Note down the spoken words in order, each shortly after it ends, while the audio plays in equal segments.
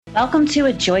Welcome to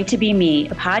A Joy to Be Me,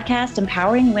 a podcast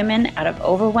empowering women out of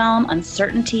overwhelm,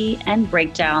 uncertainty, and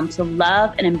breakdown to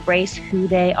love and embrace who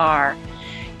they are.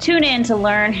 Tune in to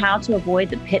learn how to avoid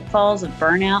the pitfalls of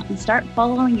burnout and start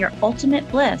following your ultimate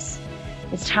bliss.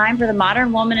 It's time for the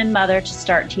modern woman and mother to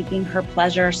start taking her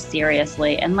pleasure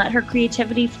seriously and let her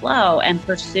creativity flow and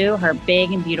pursue her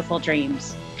big and beautiful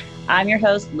dreams. I'm your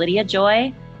host, Lydia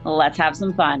Joy. Let's have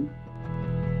some fun.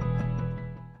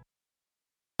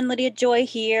 Lydia Joy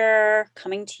here,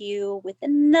 coming to you with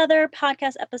another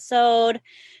podcast episode.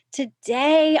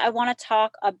 Today, I want to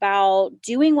talk about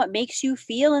doing what makes you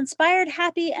feel inspired,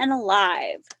 happy, and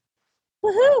alive.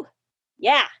 Woohoo!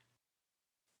 Yeah.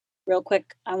 Real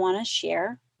quick, I want to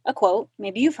share a quote.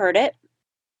 Maybe you've heard it.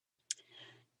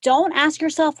 Don't ask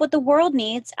yourself what the world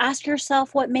needs. Ask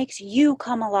yourself what makes you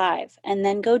come alive, and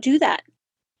then go do that.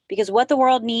 Because what the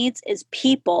world needs is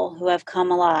people who have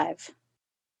come alive.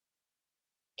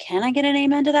 Can I get an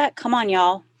amen to that? Come on,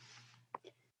 y'all.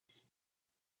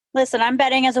 Listen, I'm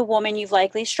betting as a woman, you've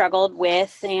likely struggled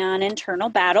with an internal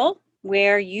battle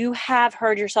where you have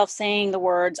heard yourself saying the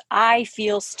words, I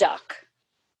feel stuck.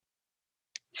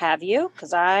 Have you?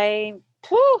 Because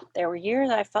there were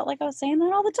years I felt like I was saying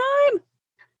that all the time.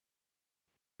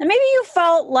 And maybe you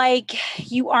felt like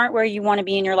you aren't where you want to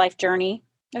be in your life journey,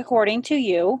 according to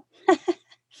you,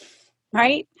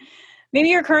 right? Maybe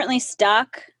you're currently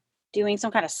stuck doing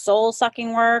some kind of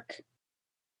soul-sucking work.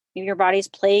 Maybe your body's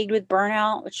plagued with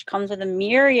burnout, which comes with a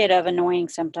myriad of annoying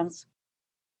symptoms.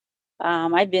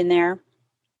 I've been there.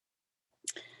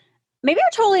 Maybe you're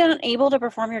totally unable to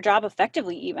perform your job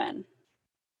effectively even.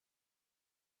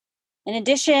 In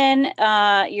addition,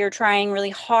 you're trying really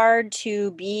hard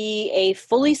to be a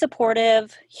fully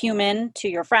supportive human to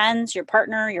your friends, your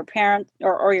partner, your parent,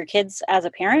 or your kids as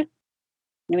a parent.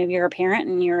 Maybe you're a parent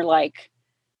and you're like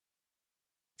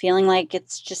feeling like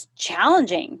it's just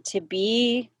challenging to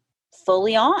be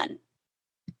fully on.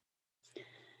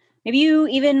 Maybe you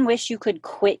even wish you could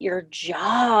quit your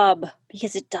job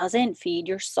because it doesn't feed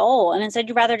your soul. And instead,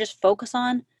 you'd rather just focus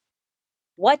on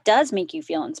what does make you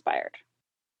feel inspired.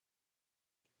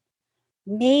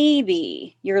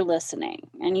 Maybe you're listening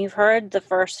and you've heard the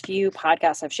first few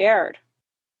podcasts I've shared.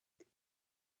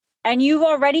 And you've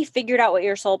already figured out what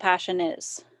your soul passion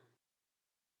is.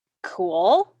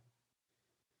 Cool.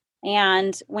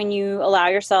 And when you allow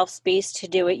yourself space to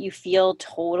do it, you feel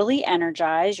totally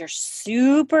energized. You're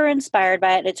super inspired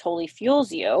by it. It totally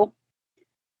fuels you.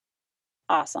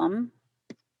 Awesome.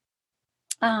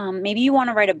 Maybe you want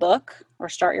to write a book or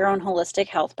start your own holistic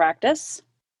health practice.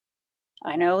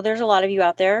 I know there's a lot of you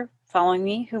out there following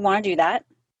me who want to do that.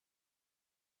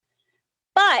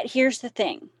 But here's the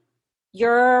thing.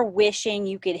 You're wishing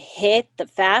you could hit the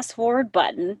fast forward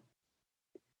button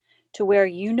to where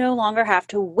you no longer have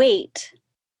to wait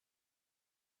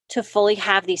to fully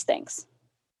have these things.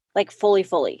 Like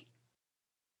fully.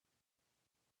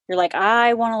 You're like,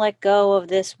 I want to let go of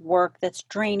this work that's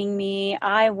draining me.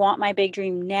 I want my big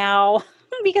dream now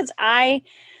because I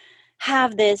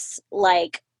have this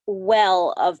like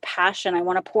well of passion. I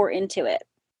want to pour into it.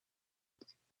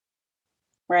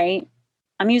 Right?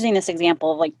 I'm using this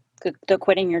example of like the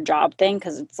quitting your job thing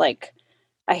because it's like,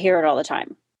 I hear it all the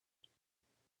time.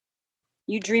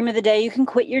 You dream of the day you can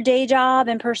quit your day job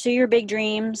and pursue your big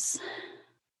dreams,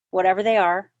 whatever they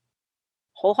are,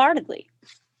 wholeheartedly.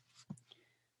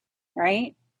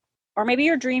 Right? Or maybe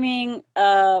you're dreaming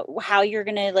how you're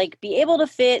going to like be able to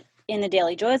fit in the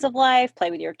daily joys of life,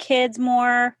 play with your kids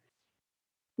more,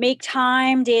 make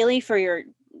time daily for your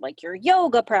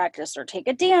yoga practice or take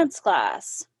a dance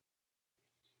class.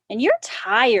 And you're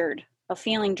tired of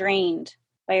feeling drained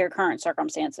by your current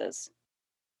circumstances,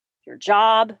 your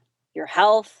job, your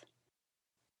health.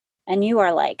 And you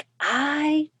are like,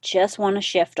 I just want to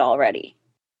shift already.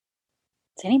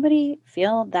 Does anybody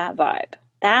feel that vibe?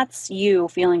 That's you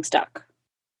feeling stuck,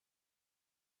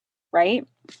 right?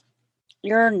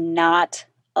 You're not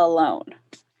alone.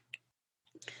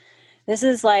 This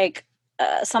is like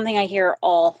something I hear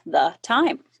all the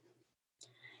time.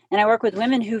 And I work with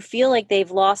women who feel like they've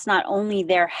lost not only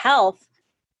their health,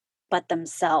 but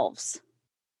themselves.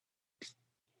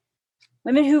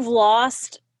 Women who've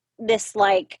lost this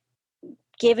like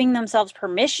giving themselves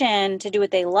permission to do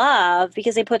what they love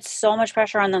because they put so much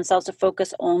pressure on themselves to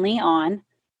focus only on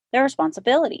their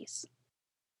responsibilities.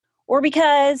 Or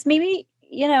because maybe,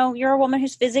 you're a woman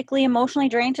who's physically, emotionally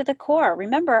drained to the core.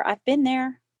 Remember, I've been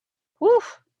there. Woo.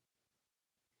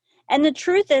 And the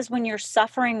truth is when you're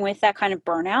suffering with that kind of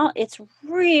burnout, it's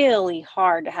really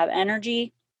hard to have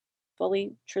energy,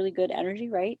 fully, truly good energy,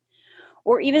 right?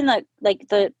 Or even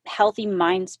the healthy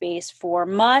mind space for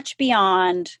much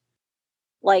beyond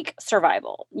like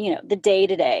survival, the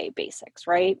day-to-day basics,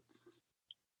 right?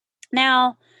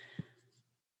 Now,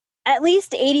 at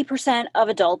least 80% of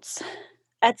adults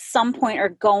at some point are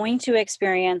going to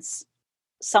experience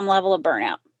some level of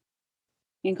burnout.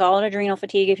 You can call it adrenal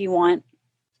fatigue if you want.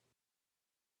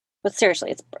 But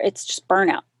seriously, it's just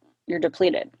burnout. You're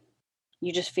depleted.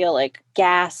 You just feel like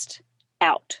gassed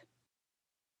out,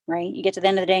 right? You get to the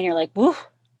end of the day and you're like, woo,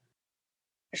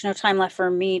 there's no time left for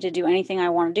me to do anything I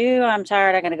want to do. I'm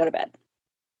tired. I got to go to bed,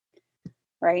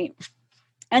 right?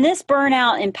 And this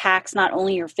burnout impacts not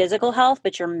only your physical health,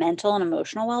 but your mental and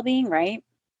emotional well-being, right?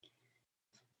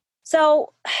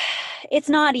 So it's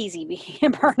not easy being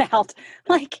a burnout.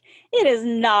 Like, it is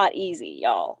not easy,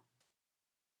 y'all.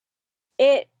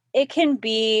 It can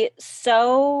be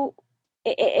so,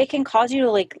 it can cause you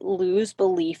to like lose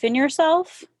belief in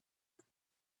yourself.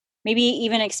 Maybe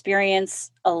even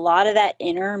experience a lot of that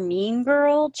inner mean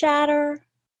girl chatter,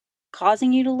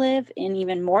 causing you to live in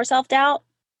even more self-doubt.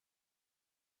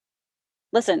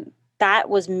 Listen, that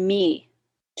was me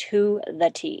to the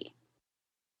T.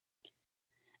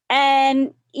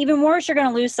 And even worse, you're going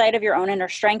to lose sight of your own inner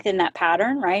strength in that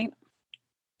pattern, right?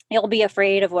 You'll be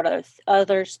afraid of what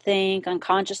others think,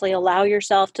 unconsciously allow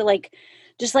yourself to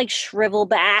just shrivel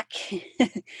back,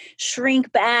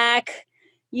 shrink back,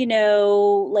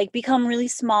 become really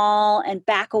small and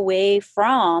back away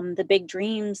from the big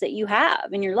dreams that you have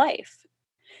in your life.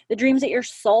 The dreams that your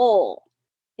soul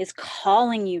is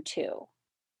calling you to.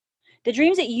 The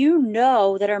dreams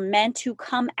that that are meant to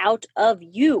come out of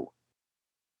you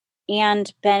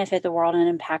and benefit the world in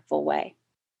an impactful way.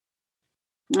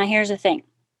 Now, here's the thing.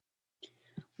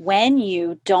 When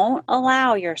you don't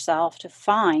allow yourself to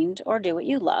find or do what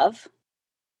you love,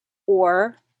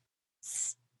 or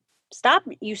stop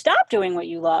doing what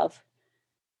you love,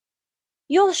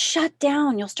 you'll shut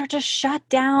down. You'll start to shut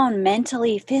down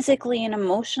mentally, physically, and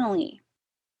emotionally.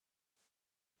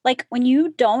 Like when you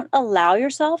don't allow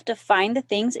yourself to find the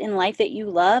things in life that you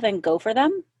love and go for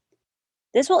them,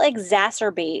 this will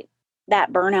exacerbate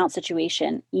that burnout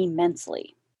situation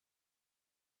immensely.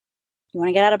 You want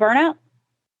to get out of burnout?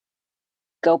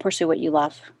 Go pursue what you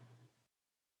love.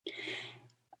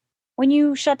 When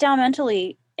you shut down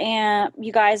mentally, and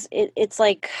you guys, it's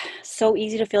like so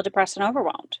easy to feel depressed and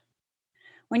overwhelmed.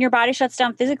 When your body shuts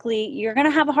down physically, you're going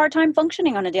to have a hard time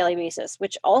functioning on a daily basis,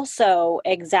 which also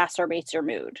exacerbates your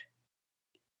mood.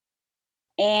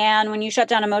 And when you shut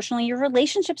down emotionally, your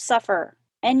relationships suffer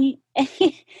and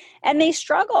they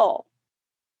struggle,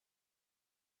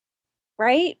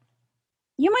 right?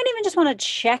 You might even just want to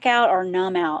check out or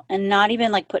numb out and not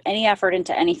even put any effort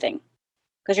into anything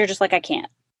because you're just like, I can't.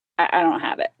 I don't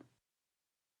have it.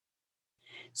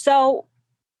 So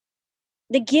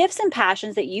the gifts and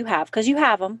passions that you have, because you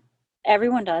have them,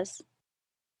 everyone does,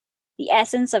 the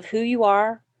essence of who you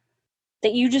are,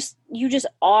 that you just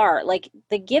are, like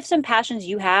the gifts and passions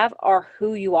you have are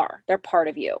who you are. They're part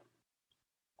of you.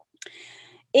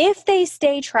 If they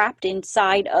stay trapped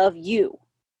inside of you,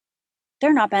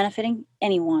 they're not benefiting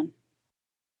anyone,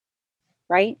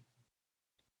 right?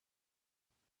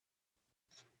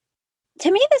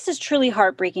 To me, this is truly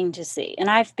heartbreaking to see, and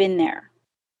I've been there.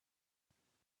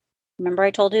 Remember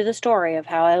I told you the story of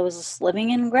how I was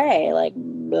living in gray, like,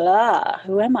 blah,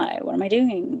 who am I? What am I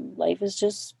doing? Life is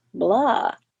just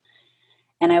blah.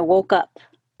 And I woke up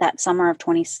that summer of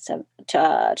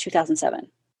 2007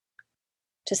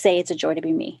 to say it's a joy to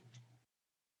be me.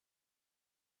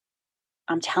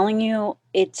 I'm telling you,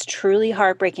 it's truly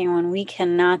heartbreaking when we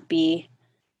cannot be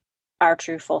our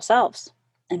true full selves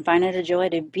and find it a joy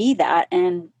to be that.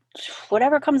 And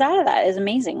whatever comes out of that is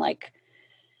amazing. Like,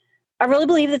 I really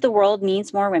believe that the world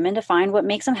needs more women to find what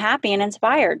makes them happy and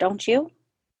inspired, don't you?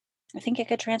 I think it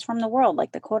could transform the world,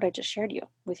 like the quote I just shared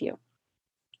with you.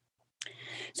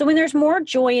 So when there's more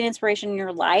joy and inspiration in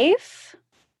your life,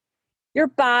 your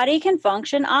body can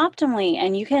function optimally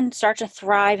and you can start to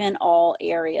thrive in all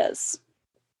areas.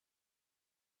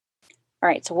 All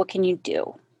right, so what can you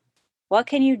do? What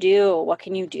can you do? What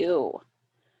can you do?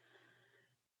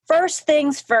 First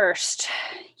things first,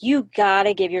 you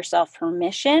gotta give yourself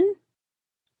permission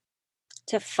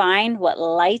to find what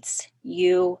lights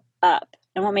you up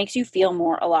and what makes you feel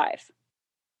more alive.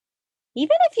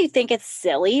 Even if you think it's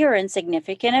silly or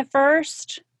insignificant at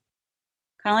first,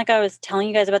 kind of like I was telling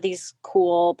you guys about these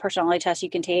cool personality tests you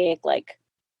can take, like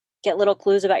get little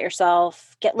clues about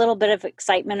yourself, get a little bit of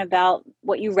excitement about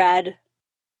what you read,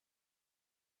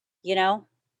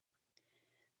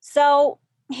 So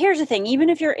here's the thing, even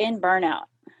if you're in burnout,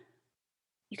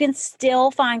 you can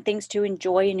still find things to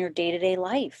enjoy in your day-to-day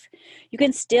life. You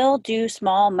can still do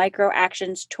small micro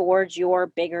actions towards your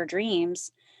bigger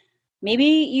dreams Maybe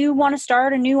you want to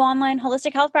start a new online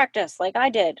holistic health practice like I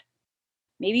did.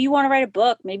 Maybe you want to write a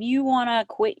book. Maybe you want to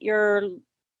quit your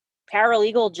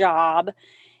paralegal job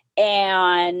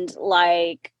and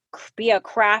like be a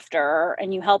crafter,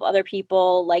 and you help other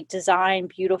people like design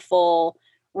beautiful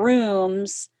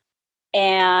rooms,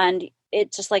 and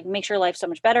it just like makes your life so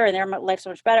much better and their life so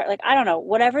much better. Like, I don't know,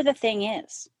 whatever the thing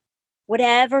is,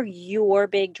 whatever your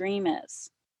big dream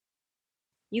is,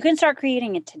 you can start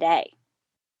creating it today.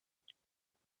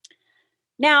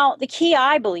 Now, the key,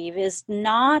 I believe, is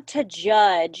not to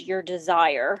judge your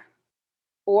desire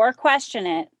or question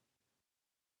it.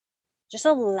 Just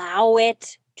allow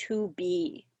it to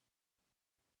be.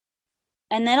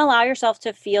 And then allow yourself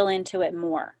to feel into it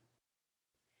more.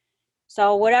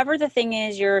 So whatever the thing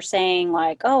is you're saying,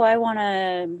 like, oh, I want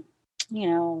to,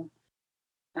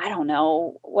 I don't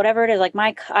know, whatever it is. Like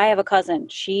I have a cousin.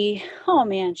 Oh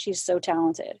man, she's so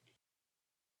talented.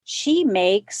 She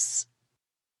makes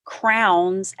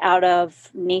crowns out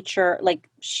of nature. Like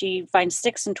she finds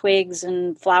sticks and twigs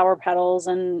and flower petals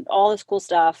and all this cool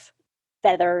stuff,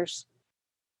 feathers,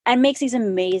 and makes these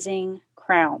amazing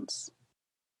crowns,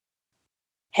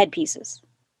 headpieces.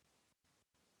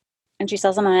 And she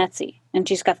sells them on Etsy. And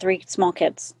she's got 3 small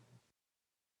kids.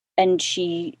 And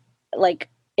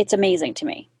it's amazing to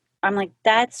me. I'm like,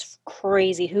 that's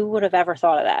crazy. Who would have ever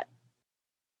thought of that?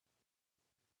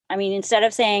 I mean, instead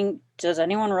of saying, does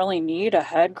anyone really need a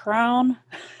head crown?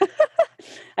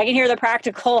 I can hear the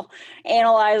practical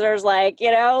analyzers but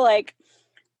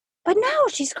no,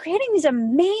 she's creating these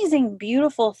amazing,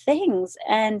 beautiful things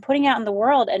and putting out in the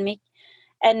world and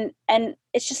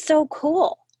it's just so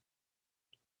cool.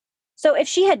 So if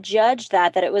she had judged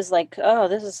that it was like, oh,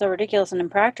 this is so ridiculous and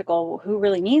impractical, who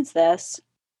really needs this?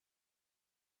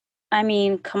 I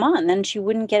mean, come on, then she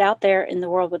wouldn't get out there in the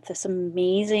world with this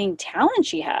amazing talent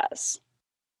she has.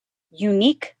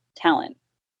 Unique talent,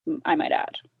 I might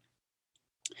add.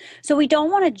 So we don't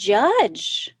want to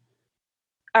judge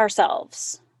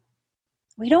ourselves.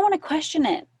 We don't want to question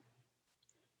it.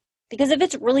 Because if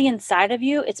it's really inside of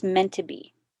you, it's meant to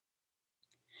be.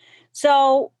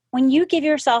 So when you give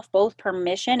yourself both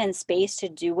permission and space to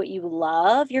do what you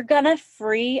love, you're going to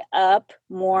free up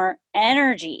more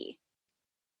energy.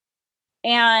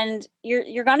 And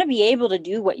you're going to be able to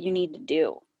do what you need to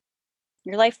do.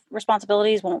 Your life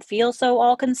responsibilities won't feel so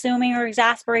all-consuming or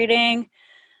exasperating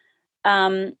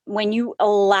when you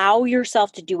allow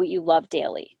yourself to do what you love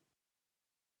daily.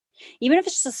 Even if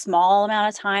it's just a small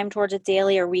amount of time towards it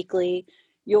daily or weekly,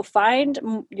 you'll find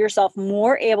yourself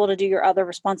more able to do your other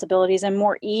responsibilities and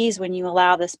more ease when you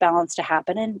allow this balance to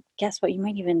happen. And guess what? You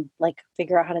might even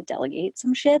figure out how to delegate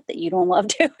some shit that you don't love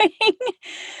doing.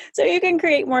 So you can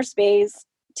create more space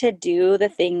to do the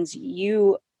things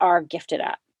you are gifted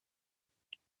at.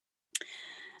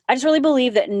 I just really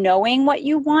believe that knowing what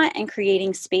you want and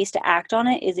creating space to act on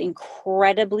it is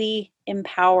incredibly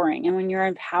empowering. And when you're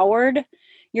empowered,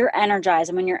 you're energized.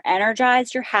 And when you're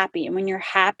energized, you're happy. And when you're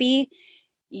happy,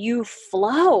 you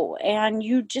flow and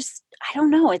you just, I don't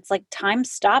know, it's like time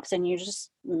stops and you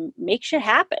just make shit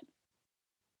happen.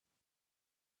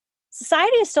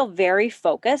 Society is still very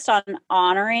focused on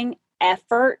honoring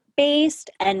effort-based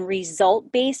and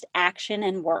result-based action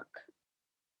and work.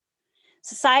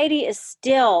 Society is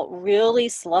still really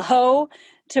slow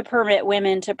to permit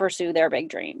women to pursue their big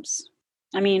dreams.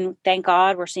 I mean, thank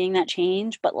God we're seeing that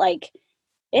change, but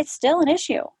it's still an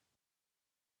issue.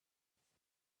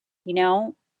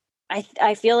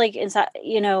 I feel like inside,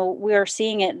 we're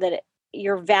seeing it that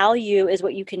your value is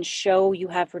what you can show you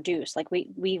have produced.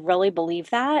 We really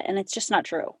believe that, and it's just not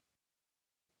true.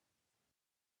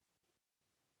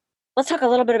 Let's talk a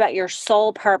little bit about your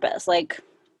soul purpose. Like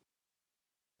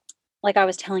I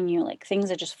was telling you, things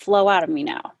that just flow out of me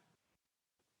now.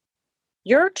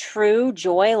 Your true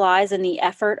joy lies in the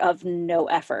effort of no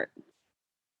effort.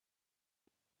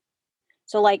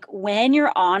 So when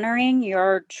you're honoring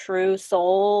your true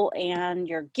soul and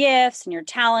your gifts and your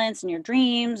talents and your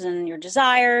dreams and your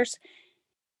desires,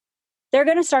 they're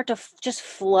going to start to just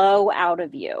flow out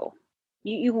of you.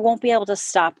 You won't be able to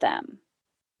stop them,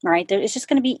 right? It's just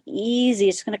going to be easy.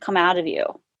 It's going to come out of you.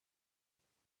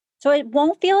 So it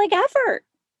won't feel like effort.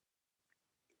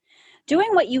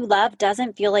 Doing what you love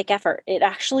doesn't feel like effort. It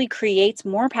actually creates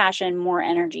more passion, more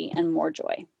energy, and more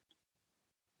joy.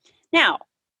 Now,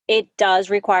 it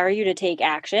does require you to take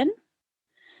action,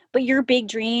 but your big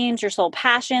dreams, your soul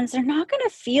passions, they're not going to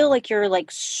feel like you're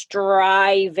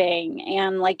striving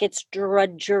and it's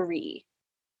drudgery.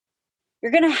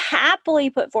 You're going to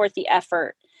happily put forth the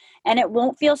effort, and it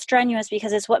won't feel strenuous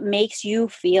because it's what makes you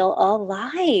feel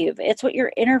alive. It's what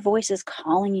your inner voice is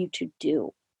calling you to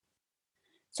do.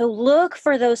 So look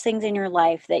for those things in your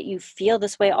life that you feel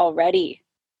this way already.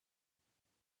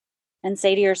 And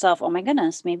say to yourself, oh my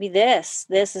goodness, maybe this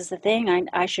is the thing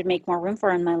I should make more room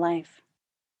for in my life.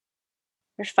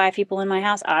 There's 5 people in my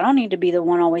house. I don't need to be the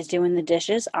one always doing the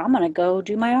dishes. I'm going to go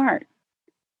do my art.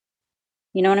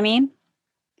 You know what I mean?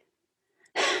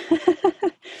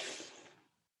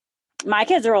 My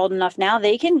kids are old enough now.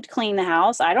 They can clean the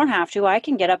house. I don't have to. I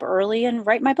can get up early and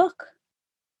write my book.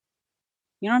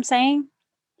 You know what I'm saying?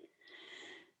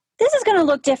 This is going to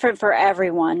look different for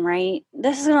everyone, right?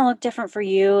 This is going to look different for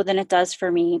you than it does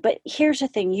for me. But here's the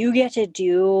thing. You get to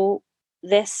do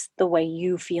this the way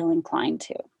you feel inclined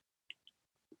to.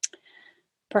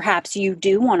 Perhaps you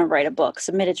do want to write a book,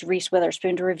 submit it to Reese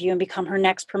Witherspoon to review and become her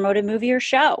next promoted movie or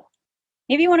show.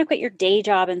 Maybe you want to quit your day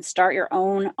job and start your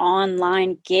own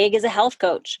online gig as a health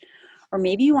coach. Or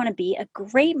maybe you want to be a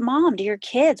great mom to your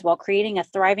kids while creating a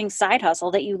thriving side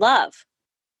hustle that you love.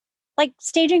 Like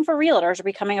staging for realtors or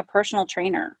becoming a personal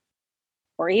trainer.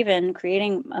 Or even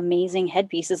creating amazing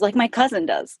headpieces like my cousin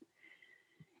does.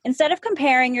 Instead of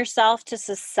comparing yourself to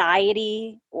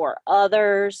society or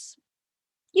others,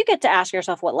 you get to ask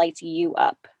yourself what lights you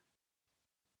up.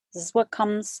 This is what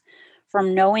comes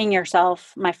from knowing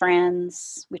yourself, my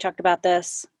friends. We talked about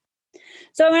this.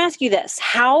 So I'm going to ask you this.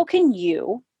 How can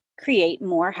you create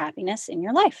more happiness in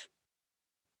your life?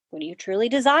 What do you truly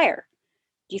desire?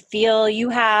 Do you feel you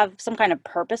have some kind of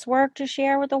purpose work to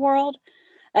share with the world?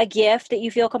 A gift that you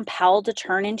feel compelled to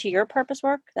turn into your purpose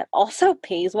work that also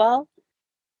pays well?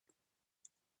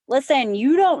 Listen,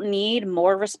 you don't need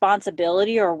more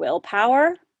responsibility or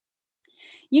willpower.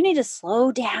 You need to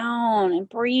slow down and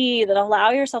breathe and allow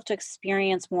yourself to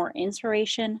experience more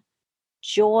inspiration,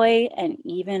 joy, and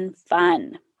even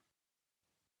fun.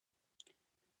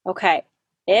 Okay,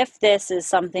 if this is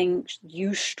something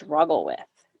you struggle with,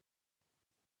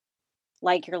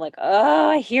 like you're like, oh,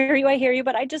 I hear you,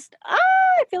 but I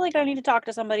feel like I need to talk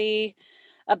to somebody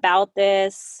about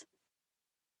this.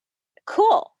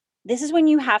 Cool. This is when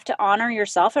you have to honor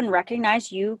yourself and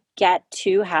recognize you get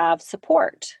to have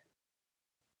support.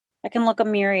 That can look a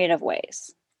myriad of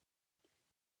ways,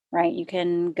 right? You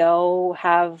can go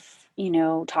have,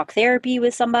 talk therapy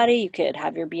with somebody. You could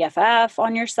have your BFF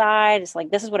on your side. It's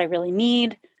like, this is what I really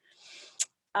need.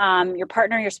 Your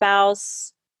partner, your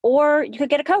spouse, or you could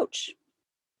get a coach.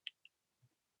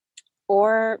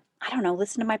 Or, I don't know,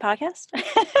 listen to my podcast.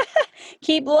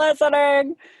 Keep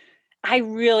listening. I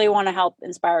really want to help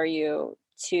inspire you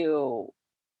to,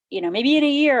 maybe in a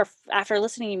year after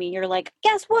listening to me, you're like,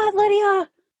 guess what, Lydia?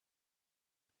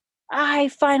 I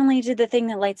finally did the thing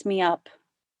that lights me up.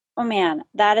 Oh man,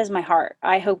 that is my heart.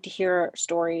 I hope to hear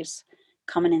stories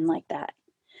coming in like that.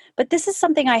 But this is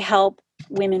something I help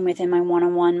women with in my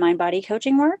one-on-one mind-body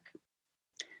coaching work.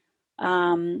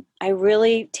 I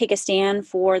really take a stand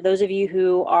for those of you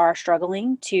who are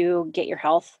struggling to get your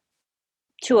health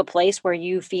to a place where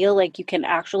you feel like you can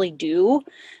actually do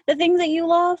the things that you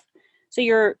love. So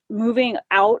you're moving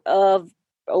out of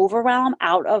overwhelm,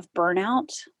 out of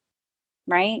burnout,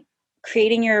 right?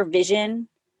 Creating your vision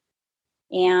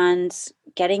and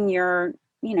getting your,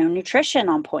 nutrition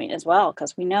on point as well.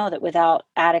 Because we know that without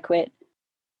adequate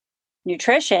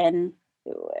nutrition,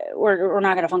 we're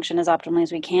not going to function as optimally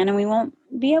as we can, and we won't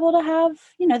be able to have,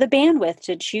 the bandwidth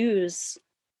to choose,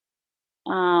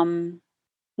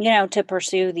 to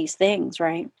pursue these things,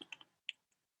 right?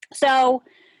 So,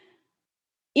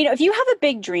 if you have a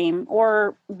big dream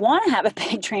or want to have a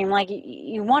big dream, like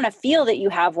you want to feel that you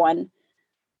have one.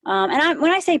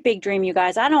 When I say big dream, you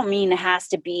guys, I don't mean it has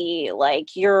to be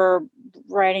like you're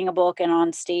writing a book and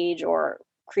on stage or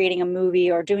creating a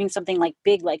movie or doing something like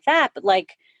big like that. But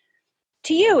like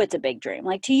to you, it's a big dream.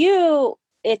 Like to you,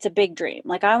 it's a big dream.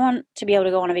 Like I want to be able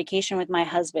to go on a vacation with my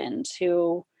husband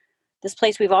to this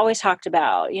place we've always talked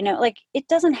about, like it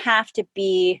doesn't have to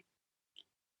be,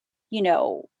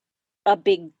 a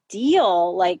big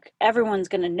deal. Like everyone's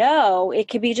going to know. It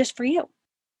could be just for you.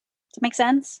 Does it make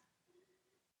sense?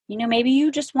 Maybe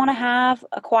you just want to have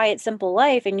a quiet, simple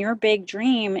life and your big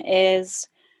dream is,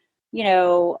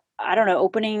 I don't know,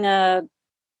 opening a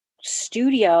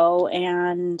studio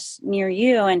and near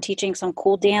you and teaching some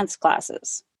cool dance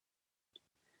classes.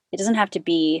 It doesn't have to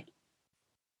be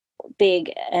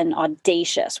big and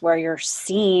audacious where you're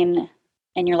seen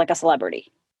and you're like a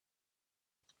celebrity.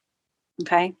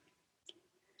 Okay.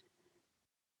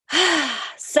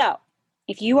 So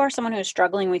if you are someone who's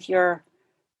struggling with your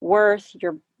worth,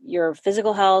 your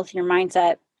physical health, your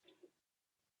mindset,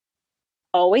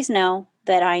 always know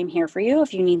that I'm here for you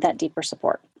if you need that deeper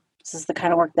support. This is the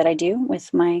kind of work that I do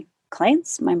with my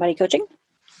clients, mind body coaching.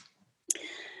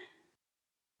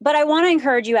 But I want to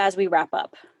encourage you as we wrap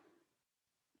up.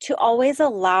 to always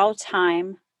allow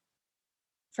time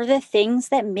for the things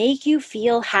that make you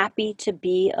feel happy to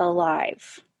be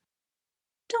alive.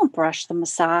 Don't brush them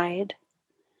aside.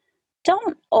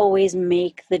 Don't always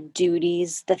make the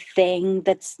duties the thing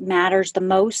that matters the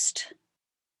most.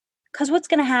 Because what's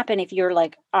going to happen if you're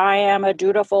like, I am a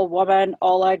dutiful woman,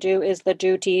 all I do is the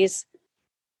duties?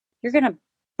 You're going to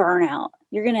burn out.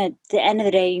 You're going to, at the end of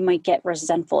the day, you might get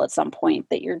resentful at some point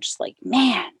that you're just like,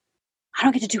 man, I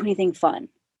don't get to do anything fun.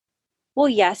 Well,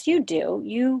 yes, you do.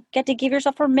 You get to give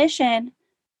yourself permission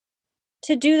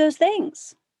to do those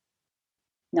things.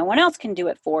 No one else can do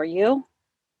it for you.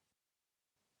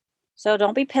 So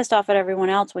don't be pissed off at everyone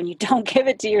else when you don't give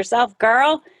it to yourself,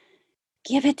 girl.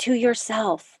 Give it to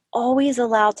yourself. Always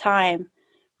allow time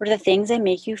for the things that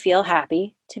make you feel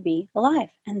happy to be alive.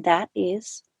 And that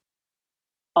is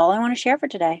all I want to share for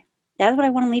today. That's what I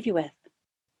want to leave you with.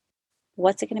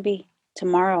 What's it going to be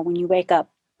tomorrow when you wake up?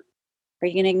 Are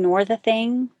you going to ignore the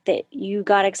thing that you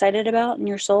got excited about in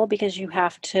your soul because you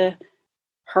have to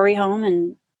hurry home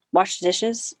and wash the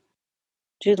dishes,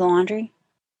 do the laundry?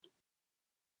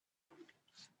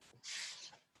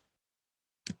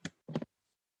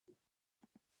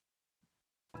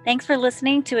 Thanks for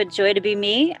listening to A Joy to Be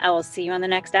Me. I will see you on the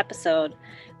next episode.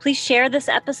 Please share this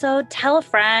episode, tell a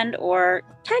friend, or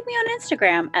tag me on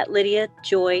Instagram at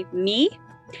LydiaJoyMe.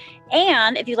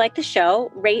 And if you like the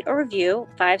show, rate or review.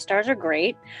 5 stars are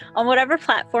great. On whatever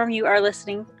platform you are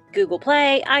listening, Google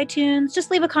Play, iTunes, just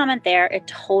leave a comment there. It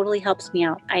totally helps me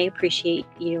out. I appreciate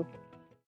you.